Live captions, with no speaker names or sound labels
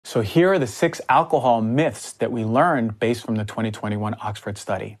So here are the 6 alcohol myths that we learned based from the 2021 Oxford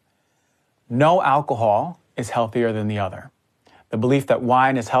study. No alcohol is healthier than the other. The belief that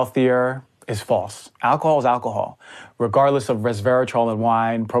wine is healthier is false. Alcohol is alcohol, regardless of resveratrol in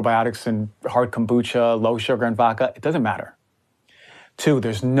wine, probiotics in hard kombucha, low sugar in vodka, it doesn't matter. 2,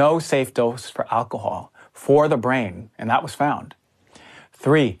 there's no safe dose for alcohol for the brain, and that was found.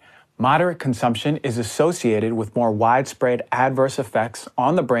 3, moderate consumption is associated with more widespread adverse effects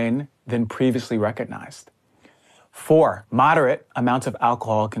on the brain than previously recognized. 4, moderate amounts of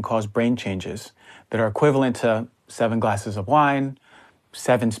alcohol can cause brain changes that are equivalent to 7 glasses of wine,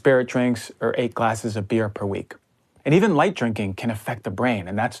 7 spirit drinks, or 8 glasses of beer per week. And even light drinking can affect the brain,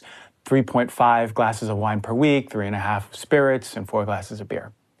 and that's 3.5 glasses of wine per week, 3.5 spirits, and 4 glasses of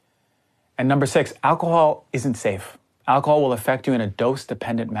beer. And number 6, alcohol isn't safe. Alcohol will affect you in a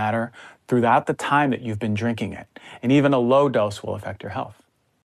dose-dependent manner throughout the time that you've been drinking it, and even a low dose will affect your health.